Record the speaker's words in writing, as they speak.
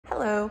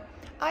Hello,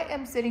 I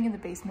am sitting in the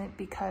basement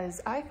because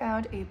I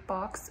found a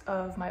box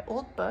of my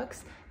old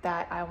books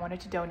that I wanted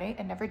to donate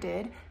and never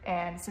did.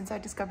 And since I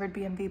discovered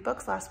BMV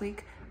books last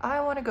week, I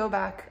want to go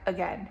back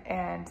again.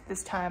 And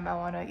this time I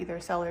want to either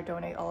sell or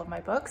donate all of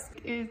my books.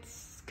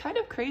 It's kind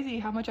of crazy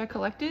how much I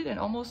collected, and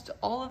almost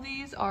all of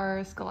these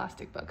are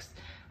Scholastic books.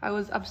 I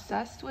was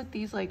obsessed with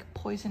these like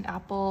Poison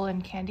Apple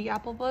and Candy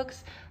Apple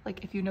books,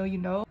 like If You Know, You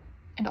Know.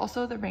 And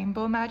also the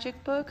Rainbow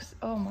Magic books.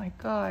 Oh my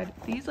god,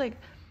 these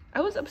I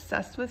was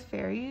obsessed with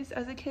fairies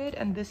as a kid,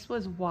 and this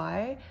was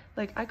why.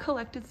 Like, I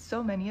collected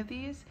so many of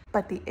these.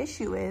 But the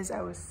issue is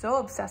I was so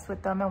obsessed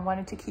with them and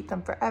wanted to keep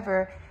them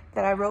forever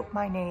that I wrote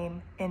my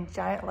name in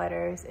giant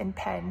letters in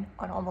pen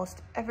on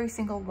almost every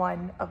single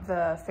one of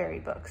the fairy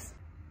books.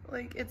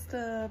 Like, it's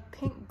the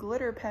pink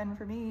glitter pen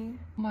for me.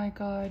 Oh my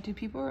god, do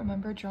people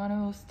remember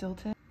Geronimo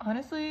Stilton?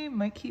 Honestly,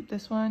 might keep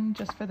this one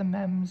just for the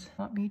memes.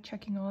 Not me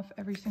checking off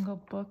every single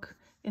book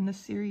in the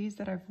series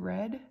that I've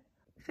read.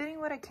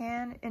 Fitting what I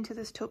can into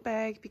this tote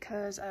bag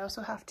because I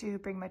also have to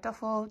bring my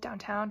duffel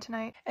downtown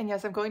tonight. And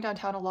yes, I'm going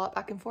downtown a lot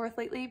back and forth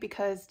lately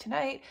because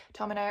tonight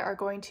Tom and I are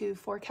going to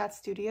 4 Cat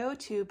Studio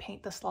to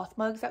paint the sloth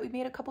mugs that we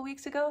made a couple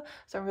weeks ago.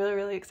 So I'm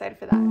really excited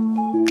for that.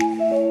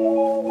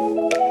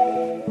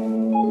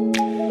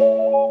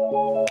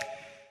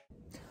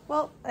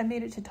 Well, I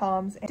made it to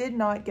Tom's and did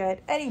not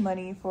get any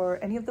money for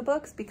any of the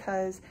books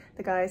because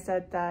the guy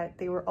said that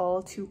they were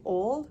all too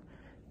old.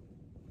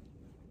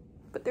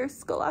 But they're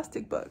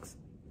Scholastic books.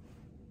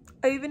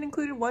 I even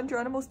included one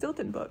Geronimo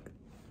Stilton book.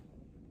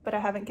 But I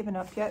haven't given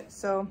up yet,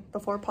 so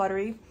before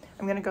pottery,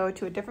 I'm gonna go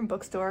to a different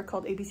bookstore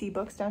called ABC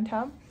Books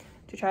downtown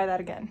to try that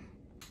again.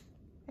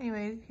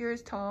 Anyways,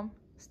 here's Tom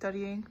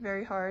studying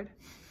very hard.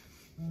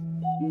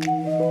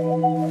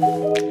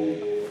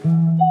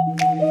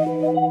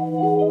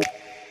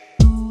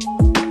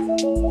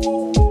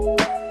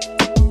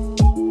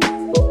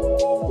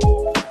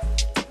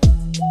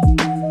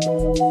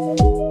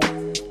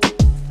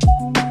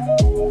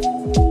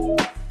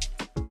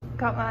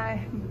 Got my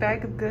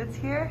bag of goods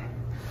here.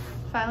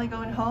 Finally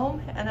going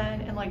home, and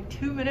then in like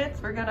 2 minutes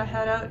we're gonna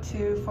head out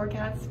to 4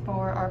 Cats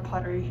for our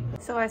pottery.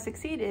 So I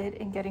succeeded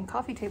in getting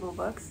coffee table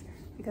books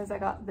because I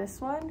got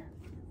this one.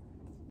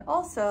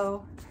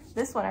 Also,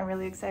 this one I'm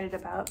really excited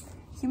about.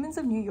 Humans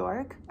of New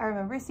York. I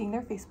remember seeing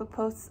their Facebook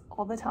posts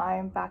all the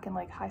time back in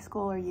like high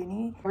school or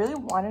uni. I really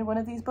wanted one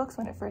of these books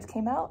when it first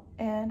came out,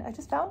 and I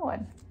just found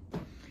one.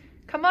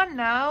 Come on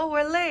now,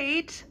 we're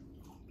late.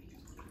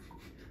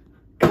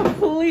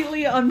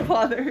 Completely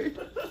unbothered.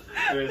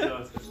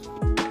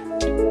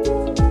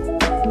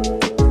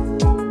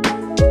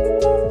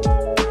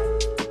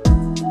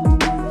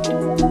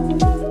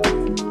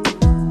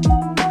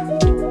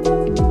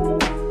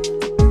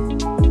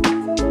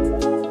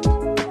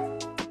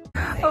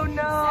 Oh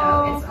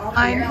no!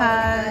 Mine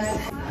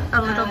has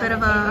a little bit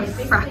of a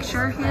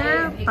fracture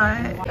here,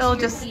 but it'll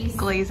just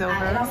glaze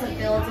over.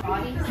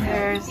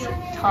 There's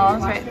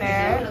Tom's right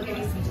there.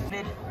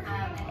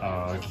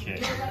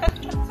 Okay.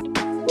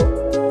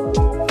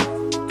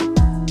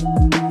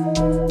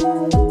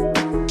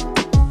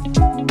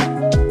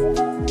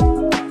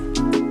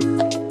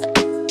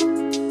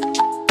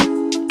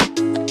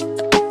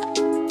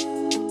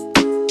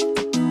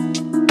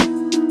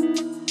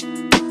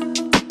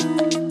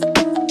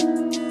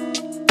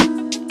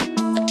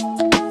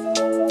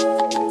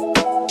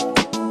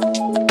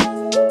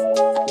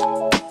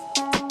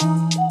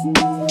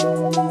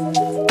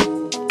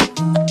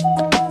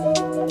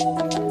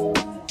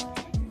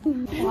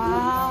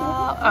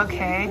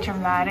 Okay,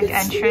 dramatic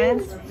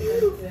entrance.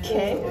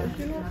 Okay.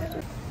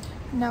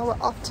 Now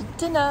we're off to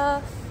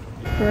dinner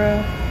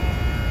for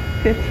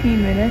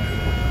 15 minutes.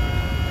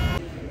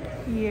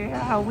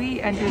 Yeah,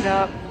 we ended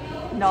up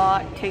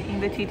not taking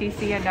the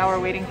TTC and now we're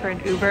waiting for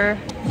an Uber.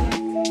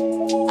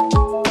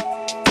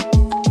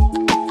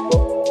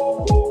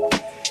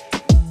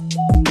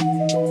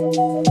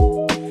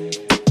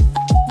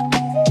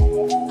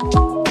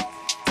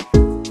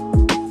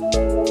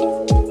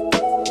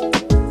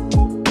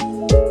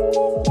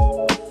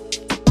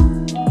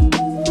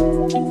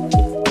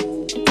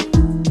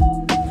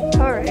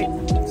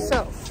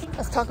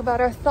 Talk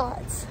about our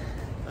thoughts.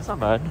 That's not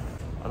bad.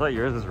 I thought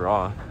yours was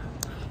raw.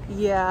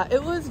 Yeah,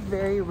 it was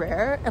very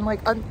rare and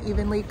like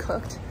unevenly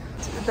cooked.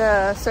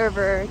 The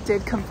server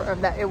did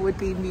confirm that it would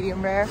be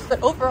medium rare,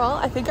 but overall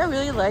I think I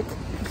really like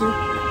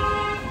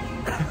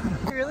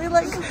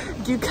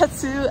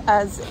gyukatsu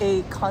as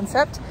a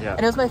concept. Yeah.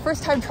 And it was my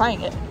first time trying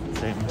it.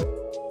 Same.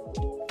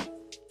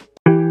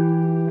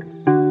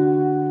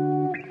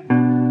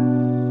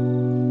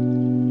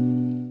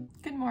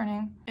 Good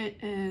morning. It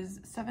is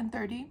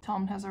 7:30.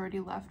 Tom has already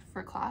left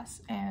for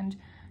class, and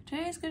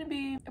today is going to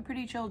be a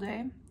pretty chill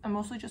day. I'm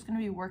mostly just going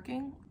to be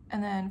working,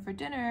 and then for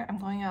dinner I'm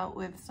going out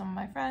with some of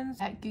my friends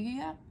at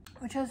Gyugyuya,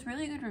 which has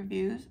really good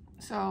reviews,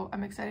 so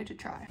I'm excited to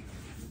try.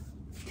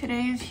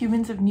 Today's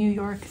Humans of New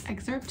York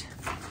excerpt.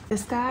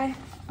 This guy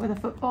with a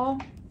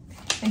football,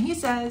 and he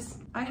says,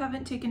 "I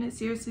haven't taken it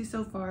seriously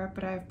so far,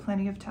 but I have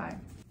plenty of time.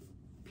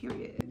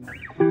 Period."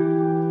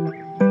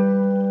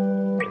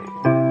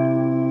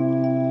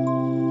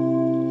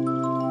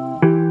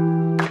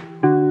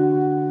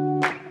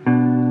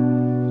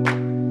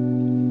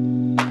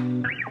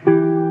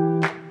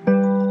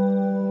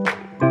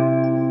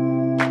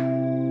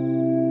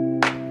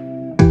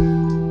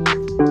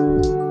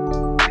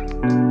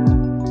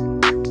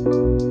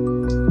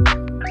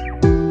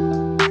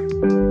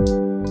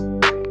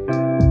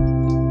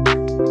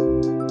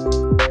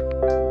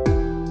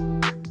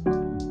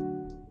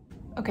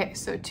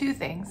 two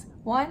things.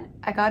 One,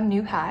 I got a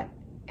new hat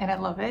and I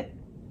love it.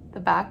 The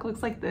back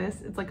looks like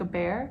this. It's like a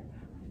bear.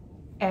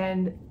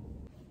 And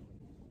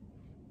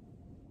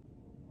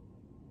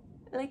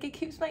like it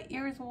keeps my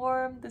ears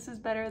warm. This is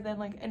better than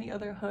like any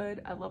other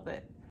hood. I love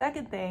it.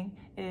 Second thing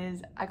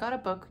is I got a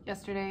book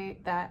yesterday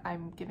that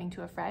I'm giving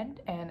to a friend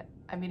and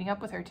I'm meeting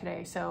up with her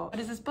today. So what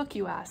is this book,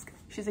 you ask?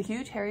 She's a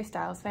huge Harry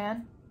Styles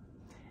fan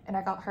and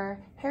I got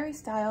her Harry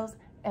Styles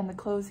and the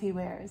Clothes He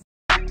Wears.